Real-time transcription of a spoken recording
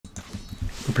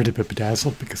I'm pretty bit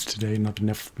bedazzled because today, not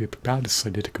enough to be bad,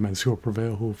 decided to commence who will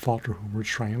prevail, who will falter, who will emerge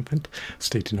triumphant.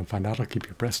 Stay tuned and find out. I'll keep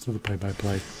you abreast of the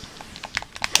play-by-play.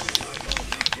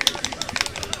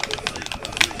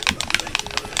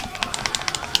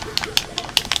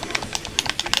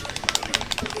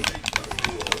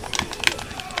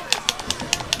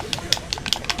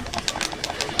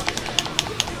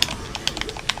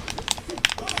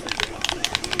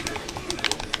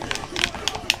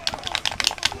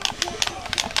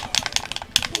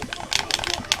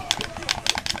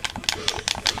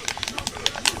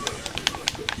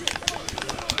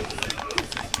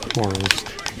 Boro's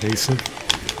evasive,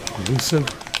 elusive,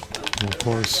 and of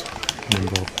course,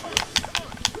 nimble.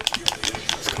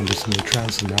 It's cumbersome to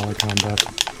trance and melee combat.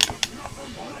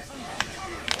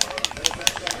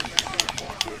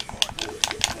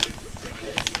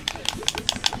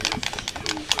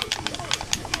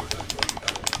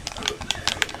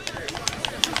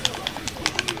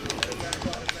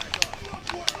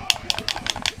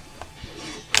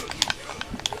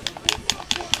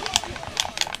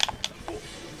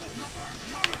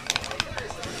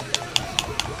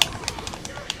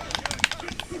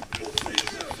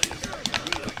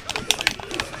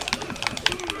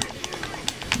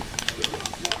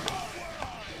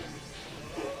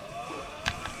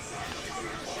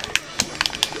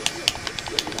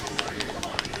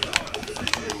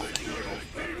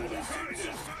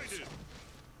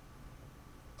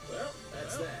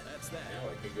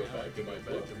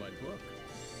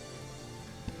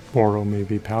 Boro may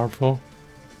be powerful,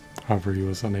 however he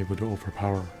was unable to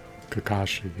overpower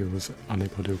Kakashi. He was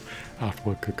unable to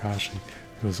outwit Kakashi.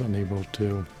 He was unable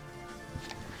to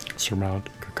surmount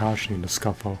Kakashi in the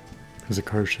scuffle. His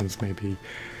incursions may be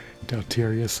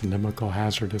deleterious, inimical,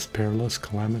 hazardous, perilous,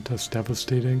 calamitous,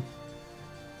 devastating,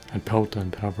 and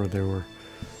potent. However, they were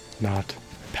not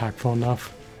impactful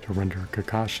enough to render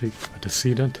Kakashi a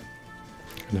decedent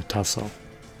and a tussle.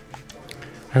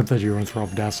 I hope that you're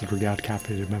enthralled, dazzled, regaled,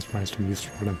 captivated, mesmerized, amused,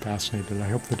 and fascinated. I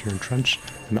hope that you're entrenched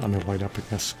in the unalloyed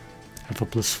epicness. Have a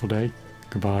blissful day.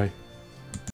 Goodbye.